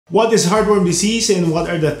What is heartworm disease and what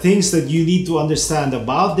are the things that you need to understand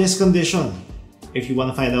about this condition? If you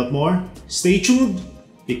want to find out more, stay tuned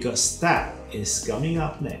because that is coming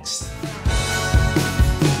up next.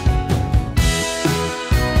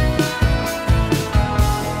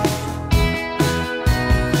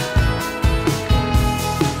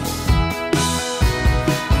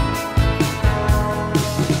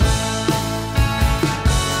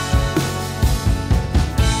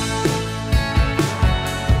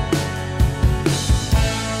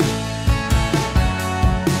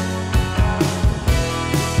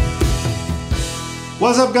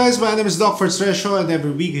 What's up guys, my name is Doc Fertstrescio and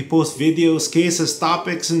every week I post videos, cases,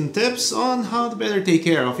 topics, and tips on how to better take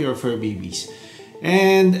care of your fur babies.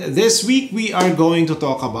 And this week we are going to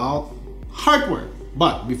talk about heartworm.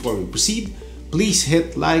 But before we proceed, please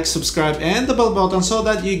hit like, subscribe, and the bell button so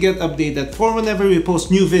that you get updated for whenever we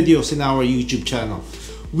post new videos in our YouTube channel.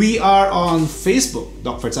 We are on Facebook,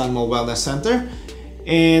 Doc Fert's Animal Wellness Center,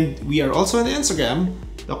 and we are also on Instagram,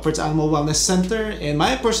 Doc Fert's Animal Wellness Center, and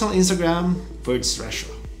my personal Instagram,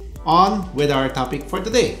 Fertstrescio. On with our topic for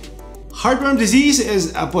today. Heartworm disease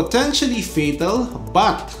is a potentially fatal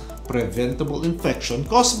but preventable infection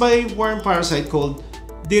caused by worm parasite called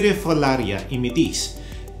Dirifolaria immitis.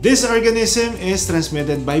 This organism is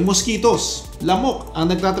transmitted by mosquitoes. Lamok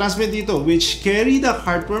ang nagtatransmit dito, which carry the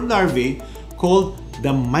heartworm larvae called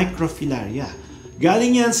the microfilaria.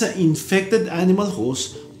 Galing yan sa infected animal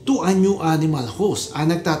host to a new animal host ang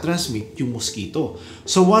nagtatransmit yung mosquito.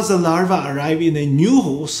 So once the larva arrive in a new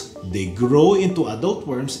host, they grow into adult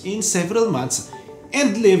worms in several months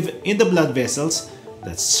and live in the blood vessels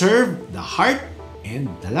that serve the heart and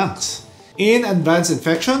the lungs. In advanced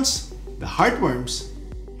infections, the heartworms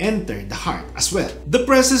enter the heart as well. The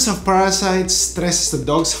presence of parasites stresses the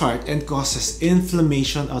dog's heart and causes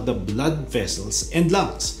inflammation of the blood vessels and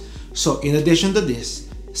lungs. So in addition to this,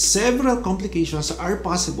 several complications are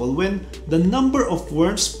possible when the number of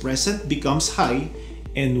worms present becomes high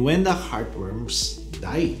and when the heartworms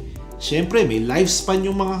die. Siyempre, may lifespan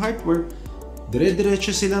yung mga heartworm.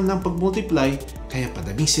 Dire-diretso sila ng pag-multiply, kaya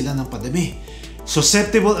padami sila ng padami.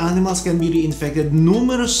 Susceptible animals can be reinfected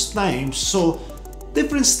numerous times, so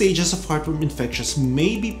different stages of heartworm infections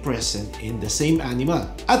may be present in the same animal.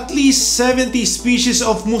 At least 70 species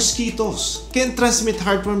of mosquitoes can transmit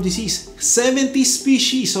heartworm disease. 70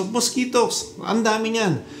 species of mosquitoes. Ang dami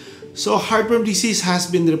niyan. So heartworm disease has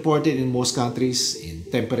been reported in most countries, in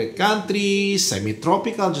temperate countries,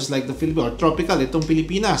 semi-tropical, just like the Philippines, or tropical, itong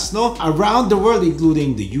Pilipinas, no? Around the world,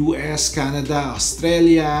 including the US, Canada,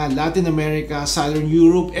 Australia, Latin America, Southern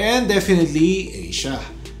Europe, and definitely Asia.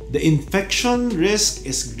 The infection risk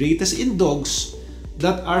is greatest in dogs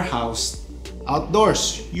that are housed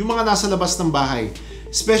outdoors. Yung mga nasa labas ng bahay.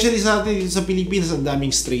 Especially sa atin sa Pilipinas, ang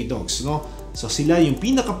daming stray dogs, no? So sila yung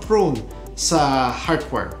pinaka-prone sa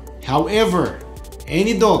heartworm. However,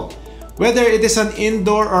 any dog, whether it is an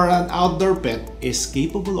indoor or an outdoor pet, is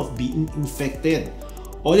capable of being infected.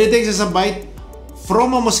 All it takes is a bite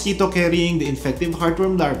from a mosquito carrying the infective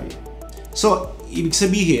heartworm larvae. So, ibig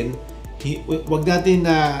sabihin, wag natin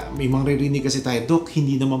na may maririnig kasi tayo, Dok,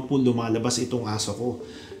 hindi naman po lumalabas itong aso ko.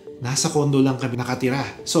 Nasa kondo lang kami nakatira.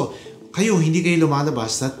 So, hindi kayo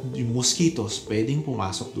lumalabas at yung mosquitoes pwedeng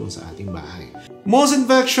pumasok doon sa ating bahay. Most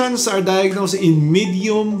infections are diagnosed in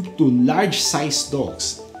medium to large sized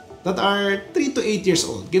dogs that are 3 to 8 years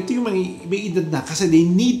old. Ganito yung may edad na kasi they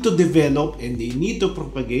need to develop and they need to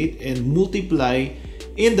propagate and multiply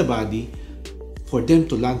in the body for them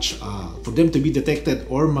to be detected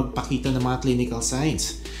or magpakita ng mga clinical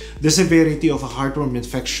signs. The severity of a heartworm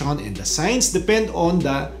infection and the signs depend on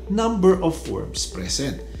the number of worms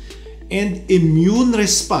present and immune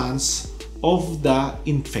response of the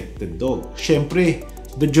infected dog. Siyempre,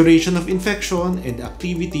 the duration of infection and the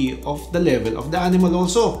activity of the level of the animal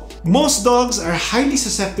also. Most dogs are highly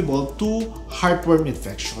susceptible to heartworm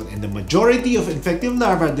infection and the majority of infective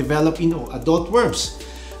larvae develop in adult worms.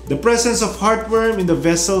 The presence of heartworm in the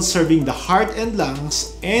vessels serving the heart and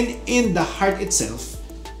lungs and in the heart itself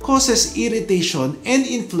causes irritation and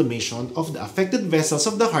inflammation of the affected vessels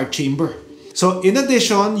of the heart chamber. So in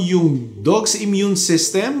addition, yung dog's immune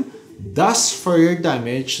system does further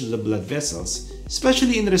damage the blood vessels,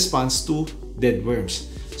 especially in response to dead worms.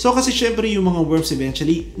 So kasi syempre yung mga worms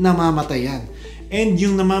eventually namamatay yan. And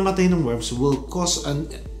yung namamatay ng worms will cause an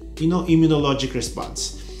immunologic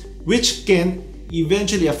response which can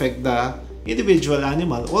eventually affect the individual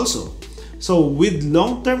animal also. So with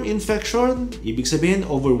long-term infection, ibig sabihin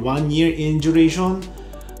over 1 year in duration,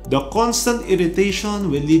 the constant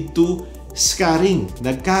irritation will lead to scarring.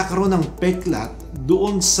 Nagkakaroon ng peklat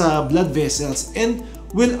doon sa blood vessels and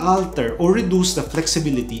will alter or reduce the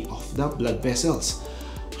flexibility of the blood vessels.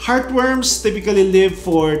 Heartworms typically live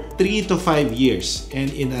for 3 to 5 years and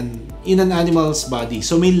in an animal's body.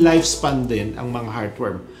 So may lifespan din ang mga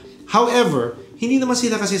heartworm. However, hindi naman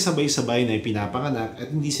sila kasi sabay-sabay na ipinapanganak at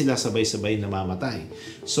hindi sila sabay-sabay namamatay.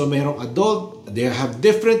 So merong adult, they have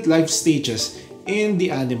different life stages in the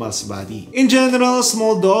animal's body. In general,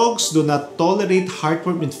 small dogs do not tolerate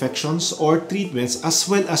heartworm infections or treatments as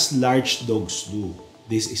well as large dogs do.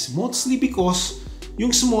 This is mostly because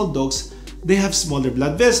yung small dogs, they have smaller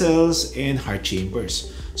blood vessels and heart chambers.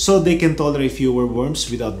 So they can tolerate fewer worms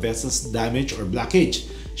without vessels damage or blockage.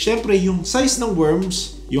 Syempre, yung size ng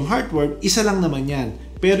worms, yung heartworm, isa lang naman yan.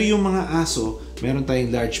 Pero yung mga aso, meron tayong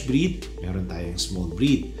large breed, meron tayong small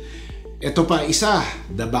breed. Ito pa isa,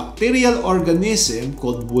 the bacterial organism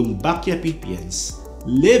called Wolbachia pipiens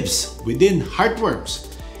lives within heartworms.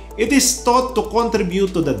 It is thought to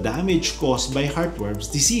contribute to the damage caused by heartworms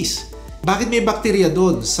disease. Bakit may bacteria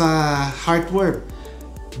doon sa heartworm?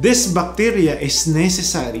 This bacteria is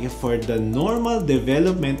necessary for the normal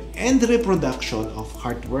development and reproduction of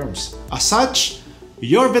heartworms. As such,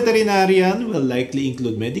 your veterinarian will likely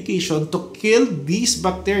include medication to kill these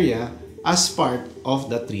bacteria as part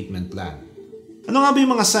of the treatment plan. Ano nga ba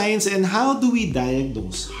yung mga signs and how do we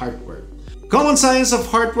diagnose heartworm? Common signs of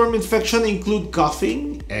heartworm infection include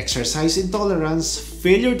coughing, exercise intolerance,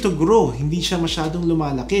 failure to grow, hindi siya masyadong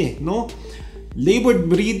lumalaki, no?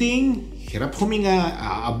 Labored breathing, hirap huminga,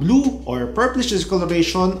 a blue or purplish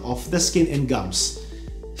discoloration of the skin and gums,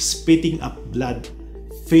 spitting up blood,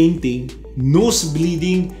 fainting, nose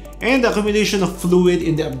bleeding, and accumulation of fluid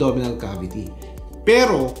in the abdominal cavity.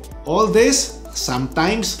 Pero, all this,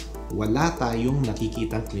 sometimes, wala tayong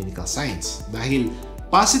nakikitang clinical signs dahil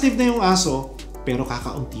positive na yung aso, pero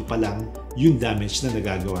kakaunti pa lang yung damage na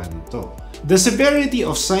nagagawa nito. The severity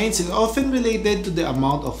of signs is often related to the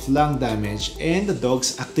amount of lung damage and the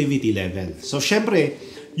dog's activity level. So, syempre,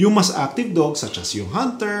 yung mas active dogs such as yung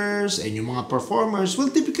hunters and yung mga performers will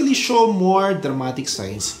typically show more dramatic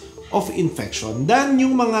signs of infection than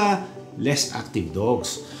yung mga less active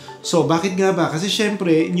dogs. So, bakit nga ba? Kasi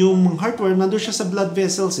syempre, yung heartworm, nandun siya sa blood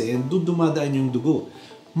vessels and doon dumadaan yung dugo.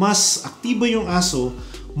 Mas aktibo yung aso,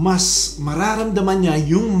 mas mararamdaman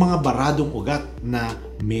niya yung mga baradong ugat na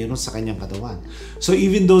meron sa kanyang katawan. So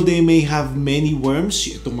even though they may have many worms,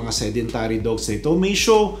 itong mga sedentary dogs na ito may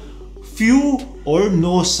show few or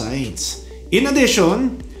no signs. In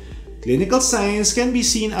addition, clinical signs can be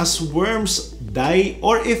seen as worms die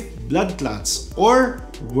or if blood clots or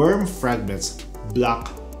worm fragments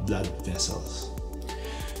block blood vessels.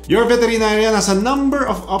 Your veterinarian has a number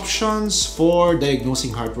of options for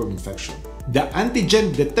diagnosing heartworm infection. The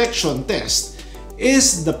antigen detection test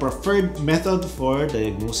is the preferred method for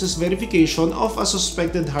diagnosis verification of a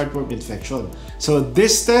suspected heartworm infection. So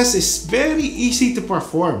this test is very easy to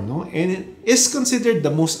perform, no? And it is considered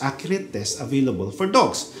the most accurate test available for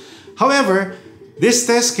dogs. However, this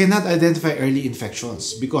test cannot identify early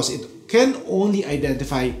infections because it can only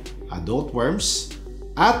identify adult worms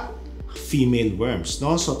at female worms,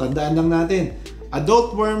 no? So tandaan lang natin,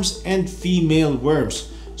 adult worms and female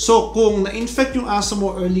worms. So kung na-infect yung aso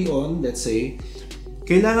mo early on, let's say,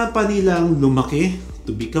 kailangan pa nilang lumaki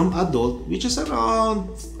to become adult, which is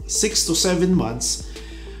around 6 to 7 months,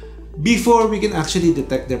 before we can actually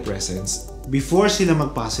detect their presence, before sila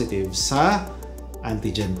mag-positive sa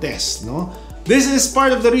antigen test, no? This is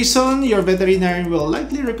part of the reason your veterinarian will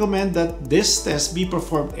likely recommend that this test be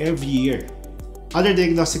performed every year. Other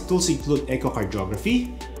diagnostic tools include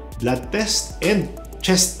echocardiography, blood test, and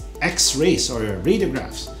chest X-rays or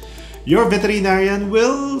radiographs. Your veterinarian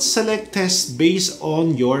will select tests based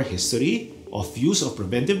on your history of use of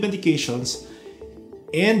preventive medications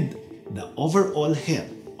and the overall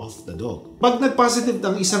health of the dog. Pag nag-positive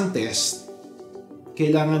ang isang test,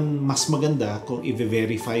 kailangan mas maganda kung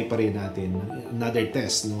i-verify pa rin natin another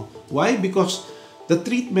test, no? Why? Because the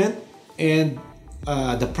treatment and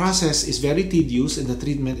the process is very tedious and the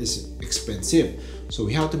treatment is expensive. So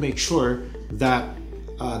we have to make sure that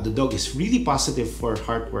the dog is really positive for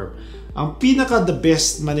heartworm. Ang the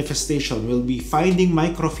best manifestation will be finding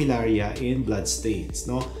microfilaria in blood stains,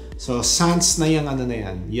 no? So sans na yung ano na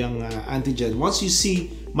yan, yung antigen. Once you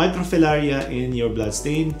see microfilaria in your blood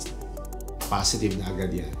stain, positive na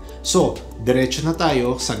agad yan. So, diretso na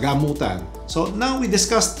tayo sa gamutan. So now we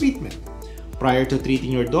discuss treatment. Prior to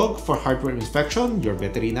treating your dog for heartworm infection, your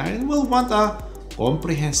veterinarian will want a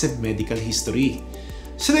comprehensive medical history.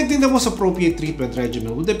 Selecting the most appropriate treatment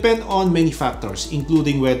regimen will depend on many factors,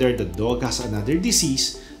 including whether the dog has another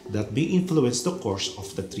disease that may influence the course of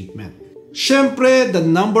the treatment. Siyempre, the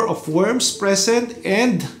number of worms present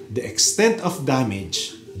and the extent of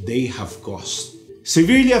damage they have caused.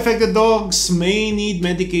 Severely affected dogs may need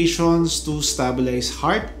medications to stabilize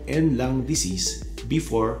heart and lung disease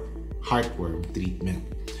before heartworm treatment.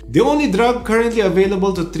 The only drug currently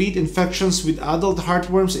available to treat infections with adult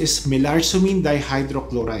heartworms is melarsomin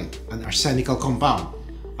dihydrochloride, an arsenical compound.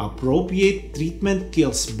 Appropriate treatment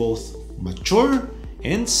kills both mature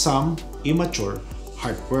and some immature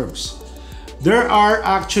heartworms. There are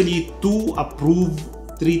actually 2 approved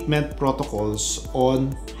treatment protocols or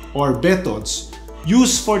methods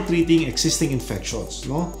used for treating existing infections,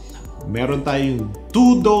 no? Meron tayong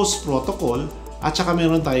 2-dose protocol at saka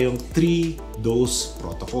meron tayong 3-dose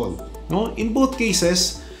protocol, no? In both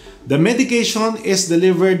cases, the medication is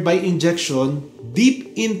delivered by injection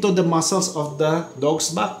deep into the muscles of the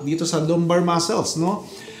dog's back, dito sa lumbar muscles, no?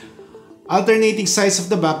 Alternating sides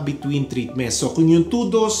of the back between treatments. So kung yung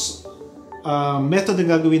 2-dose method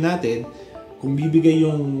na gagawin natin, kung bibigay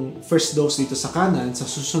yung first dose dito sa kanan, sa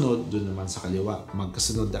susunod, doon naman sa kaliwa.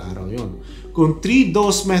 Magkasunod na araw yon. Kung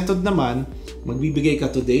 3-dose method naman, magbibigay ka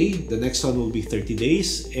today, the next one will be 30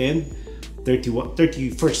 days, and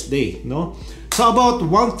 31st day, no? So about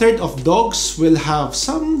 1/3 of dogs will have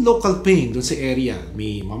some local pain doon sa area.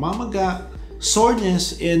 May mamamaga,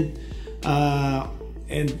 soreness, and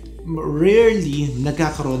rarely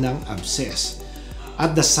nagkakaroon ng abscess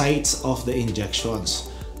at the sites of the injections.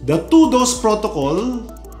 The 2-dose protocol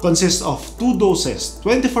consists of 2 doses,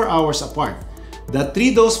 24 hours apart. The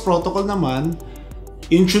 3-dose protocol naman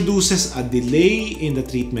introduces a delay in the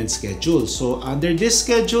treatment schedule. So under this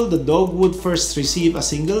schedule, the dog would first receive a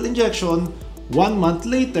single injection 1 month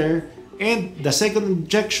later, and the second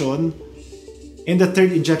injection and the third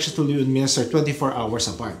injection will be administered 24 hours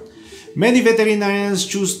apart. Many veterinarians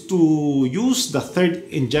choose to use the third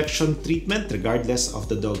injection treatment regardless of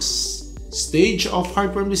the dog's stage of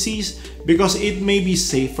heartworm disease because it may be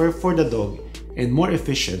safer for the dog and more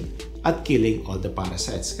efficient at killing all the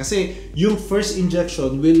parasites. Kasi yung first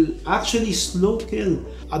injection will actually slow kill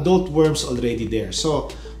adult worms already there.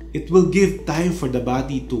 So it will give time for the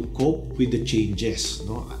body to cope with the changes,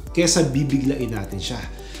 no? Kesa bibiglain natin siya.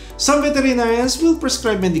 Some veterinarians will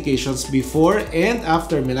prescribe medications before and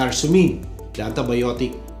after melarsomin. The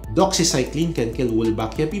antibiotic doxycycline can kill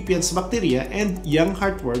Wolbachia pipiens bacteria and young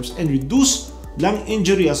heartworms and reduce lung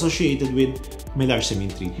injury associated with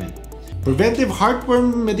melarsomin treatment. Preventive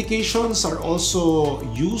heartworm medications are also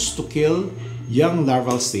used to kill young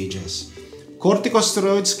larval stages.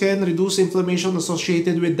 Corticosteroids can reduce inflammation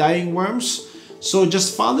associated with dying worms. So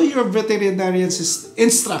just follow your veterinarian's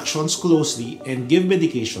instructions closely and give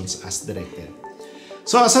medications as directed.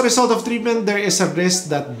 So as a result of treatment, there is a risk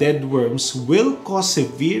that dead worms will cause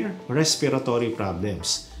severe respiratory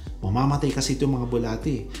problems. Mamamatay kasi itong mga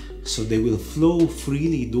bulate. So they will flow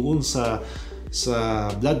freely doon sa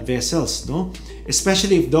blood vessels, no?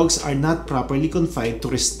 Especially if dogs are not properly confined to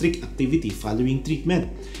restrict activity following treatment.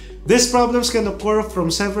 These problems can occur from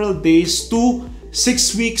several days to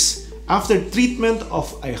 6 weeks after treatment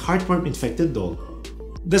of a heartworm-infected dog.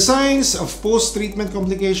 The signs of post-treatment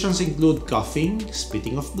complications include coughing,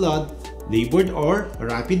 spitting of blood, labored or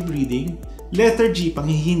rapid breathing, lethargy,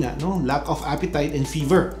 panghihina, no? Lack of appetite, and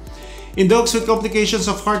fever. In dogs with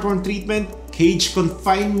complications of heartworm treatment, cage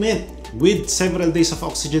confinement with several days of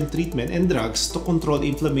oxygen treatment and drugs to control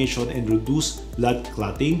inflammation and reduce blood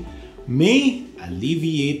clotting may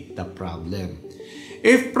alleviate the problem.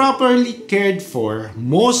 If properly cared for,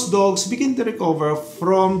 most dogs begin to recover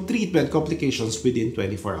from treatment complications within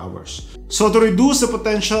 24 hours. So to reduce the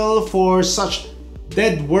potential for such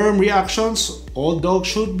dead worm reactions, all dogs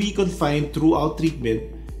should be confined throughout treatment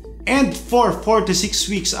and for 4 to 6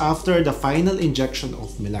 weeks after the final injection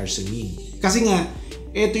of melarsomin. Kasi nga,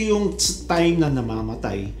 ito yung time na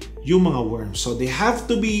namamatay yung mga worms. So they have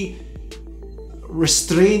to be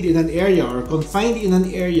restrained in an area or confined in an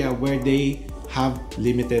area where they have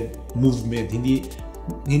limited movement.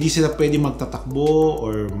 Hindi sila pwede magtatakbo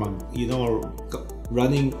or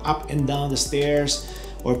running up and down the stairs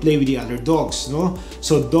or play with the other dogs, no?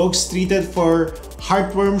 So dogs treated for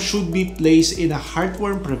heartworm should be placed in a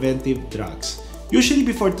heartworm preventive drugs, usually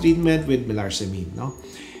before treatment with melarsomin, no?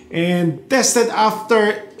 And tested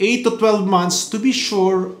after 8 to 12 months to be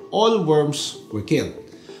sure all worms were killed.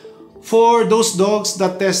 For those dogs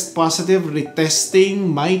that test positive, retesting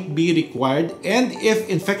might be required, and if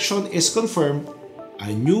infection is confirmed, a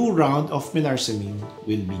new round of melarsomin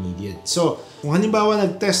will be needed. So, kung halimbawa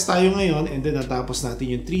nag-test tayo ngayon and then natapos natin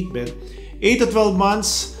yung treatment, 8 to 12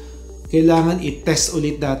 months, kailangan i-test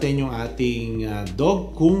ulit natin yung ating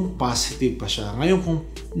dog kung positive pa siya. Ngayon kung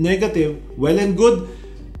negative, well and good,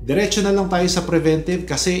 Diretso na lang tayo sa preventive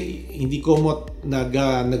kasi hindi komot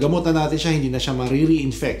nagamutan natin siya, hindi na siya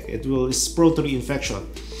ma-re-infect. It's prone to reinfection.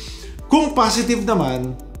 Kung positive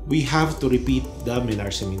naman, we have to repeat the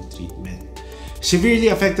melarsomin treatment. Severely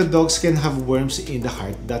affected dogs can have worms in the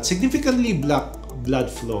heart that significantly block blood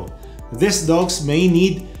flow. These dogs may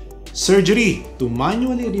need surgery to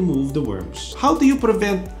manually remove the worms. How do you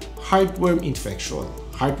prevent heartworm infection?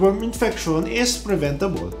 Heartworm infection is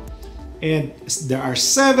preventable, and there are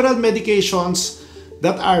several medications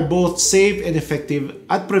that are both safe and effective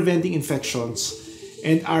at preventing infections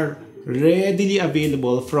and are readily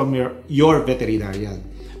available from your veterinarian.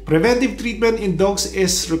 Preventive treatment in dogs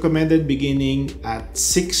is recommended beginning at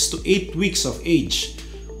 6 to 8 weeks of age.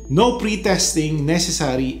 No pre-testing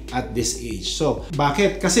necessary at this age. So,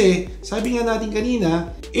 bakit? Kasi, sabi nga natin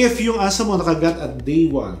kanina, if yung aso mo nakagat at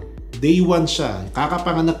day 1 siya,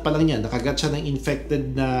 kakapanganak pa lang niya, nakagat siya ng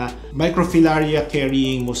infected na microfilaria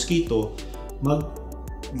carrying mosquito,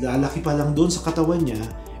 maglalaki pa lang doon sa katawan niya,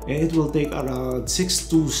 and it will take around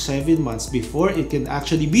 6 to 7 months before it can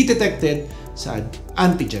actually be detected sa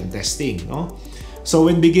antigen testing, no? So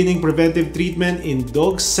when beginning preventive treatment in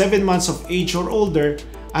dogs 7 months of age or older,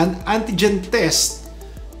 an antigen test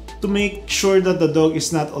to make sure that the dog is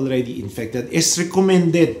not already infected is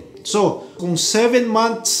recommended. So kung 7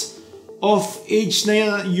 months of age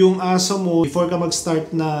na yung aso mo before ka mag-start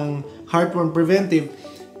ng heartworm preventive,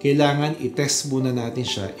 kailangan i-test muna natin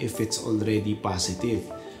siya if it's already positive.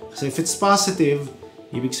 So if it's positive,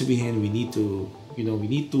 ibig sabihin we need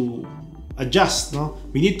to adjust, no?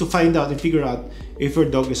 We need to find out and figure out if your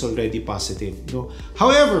dog is already positive, no?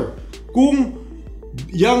 However, kung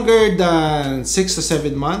younger than 6 to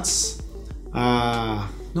 7 months,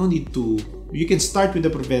 no need to, you can start with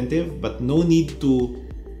the preventive but no need to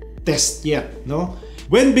test yet, no?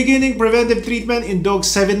 When beginning preventive treatment in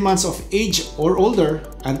dogs 7 months of age or older,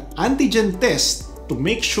 an antigen test to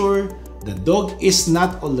make sure the dog is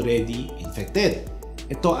not already infected.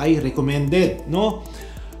 Ito ay recommended, no?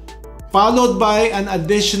 Followed by an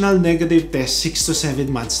additional negative test 6 to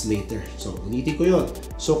 7 months later. So, ulitin ko yun.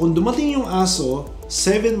 So, kung dumating yung aso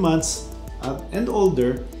 7 months and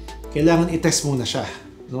older, kailangan i-test muna siya,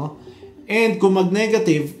 no? And kung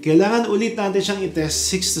mag-negative, kailangan ulit natin siyang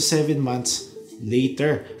i-test 6 to 7 months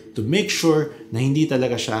later to make sure na hindi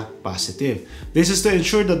talaga siya positive. This is to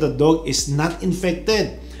ensure that the dog is not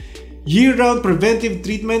infected. Year-round preventive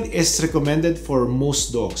treatment is recommended for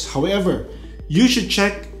most dogs. However, you should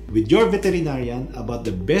check with your veterinarian about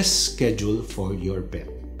the best schedule for your pet.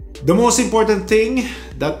 The most important thing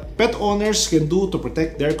that pet owners can do to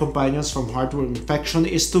protect their companions from heartworm infection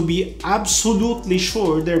is to be absolutely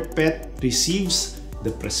sure their pet receives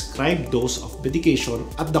the prescribed dose of medication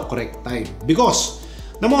at the correct time. Because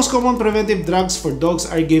the most common preventive drugs for dogs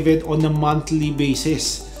are given on a monthly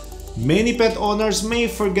basis. Many pet owners may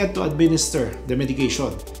forget to administer the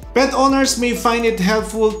medication. Pet owners may find it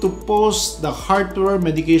helpful to post the heartworm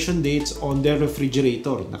medication dates on their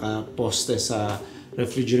refrigerator. Nakaposte sa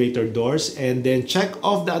refrigerator doors, and then check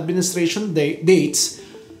off the administration dates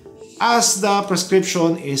as the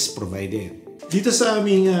prescription is provided. Dito sa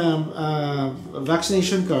aming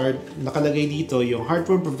vaccination card, nakalagay dito yung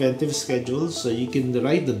heartworm preventive schedule, so you can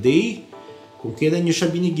write the day kung kailan nyo siya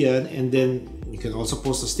binigyan, and then you can also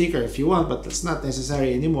post a sticker if you want, but that's not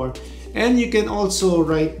necessary anymore. And you can also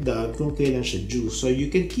write down kung kailan siya due, so you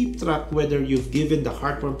can keep track whether you've given the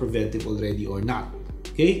heartworm preventive already or not.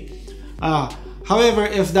 Okay? However,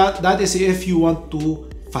 if that is if you want to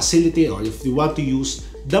facilitate or if you want to use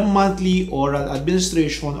the monthly oral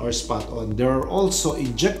administration or spot on, there are also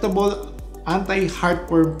injectable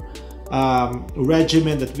anti-heartworm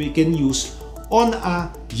regimen that we can use on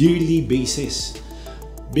a yearly basis,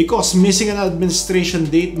 because missing an administration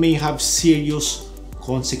date may have serious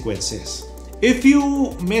consequences. If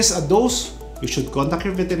you miss a dose, you should contact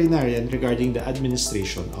your veterinarian regarding the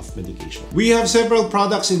administration of medication. We have several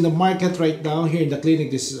products in the market right now here in the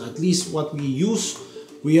clinic. This is at least what we use.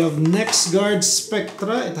 We have NexGard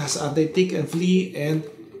Spectra. It has anti-tick and flea and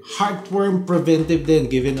heartworm preventive then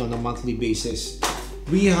given on a monthly basis.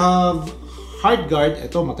 We have HeartGuard.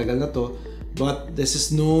 Ito, matagal na to. But this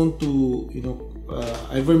is known to,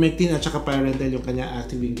 ivermectin at saka Pyrantel yung kanya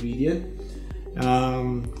active ingredient.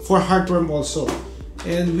 For heartworm also.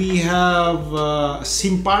 And we have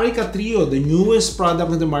Simparica Trio, the newest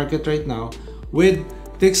product in the market right now, with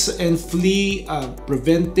ticks and flea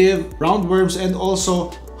preventive, roundworms, and also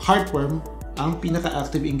heartworm. Ang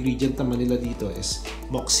pinaka-active ingredient naman nila dito is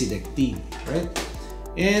moxidectin, right?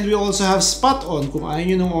 And we also have Spot On. Kung ayaw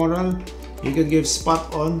nyo ng oral, you can give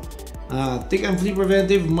Spot On, tick and flea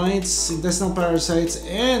preventive, mites, intestinal parasites,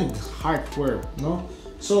 and heartworm, no?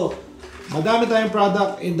 So, madami tayong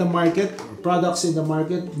products in the market.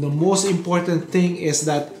 The most important thing is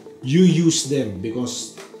that you use them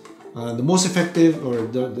because the most effective or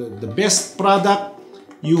the best product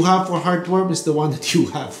you have for heartworm is the one that you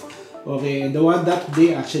have. Okay, and the one that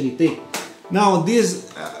they actually take. Now,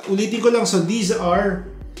 ulitin ko lang, so these are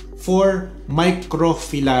for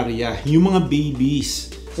microfilaria, yung mga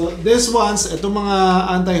babies. So, these ones, itong mga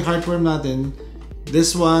anti-heartworm natin,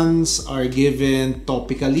 these ones are given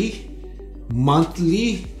topically,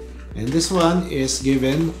 monthly, and this one is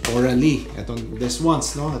given orally. This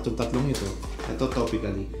ones, no? Itong tatlong ito. Ito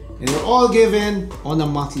topically. And they're all given on a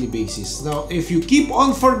monthly basis. Now, if you keep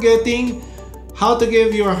on forgetting how to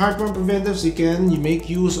give your heartworm preventives, you make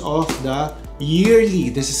use of the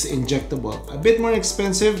yearly. This is injectable. A bit more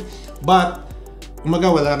expensive, but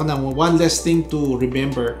umaga wala ka na one less thing to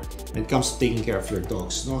remember when it comes to taking care of your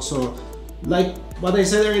dogs. No? So, like what I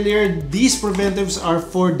said earlier, these preventives are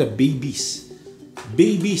for the babies.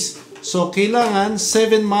 So, kailangan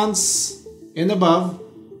 7 months and above,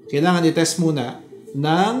 kailangan i-test muna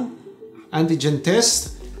ng antigen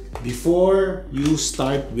test before you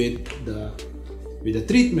start with the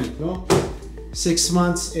treatment, no? 6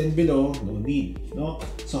 months and below, no need, no?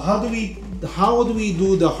 So how do we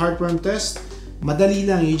do the heartworm test? Madali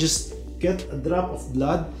lang, you just get a drop of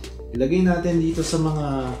blood, ilagay natin dito sa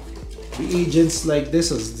mga reagents like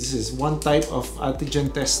this. This is one type of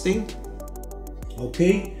antigen testing,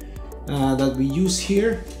 okay, that we use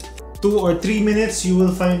here. 2 or 3 minutes, you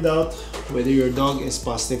will find out whether your dog is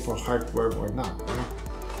positive for heartworm or not.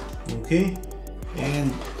 Okay, and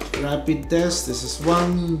rapid test, this is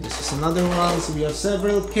one, this is another one. So we have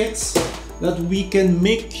several kits that we can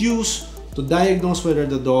make use to diagnose whether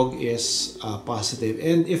the dog is positive.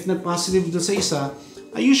 And if not positive do sa isa,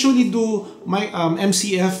 I usually do my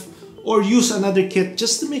MCF or use another kit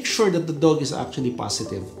just to make sure that the dog is actually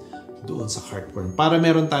positive doon sa heartworm, para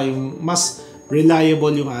meron tayong mas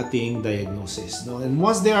reliable yung ating diagnosis. No? And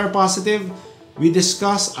once they are positive,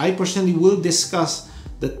 I personally will discuss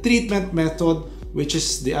the treatment method, which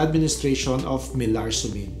is the administration of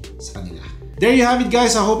Melarsomin sa kanila. There you have it,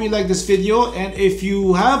 guys. I hope you like this video, and if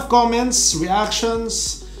you have comments,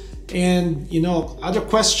 reactions, and other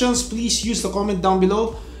questions, please use the comment down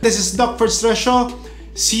below. This is Doc Fertz Tresho.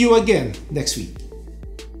 See you again next week.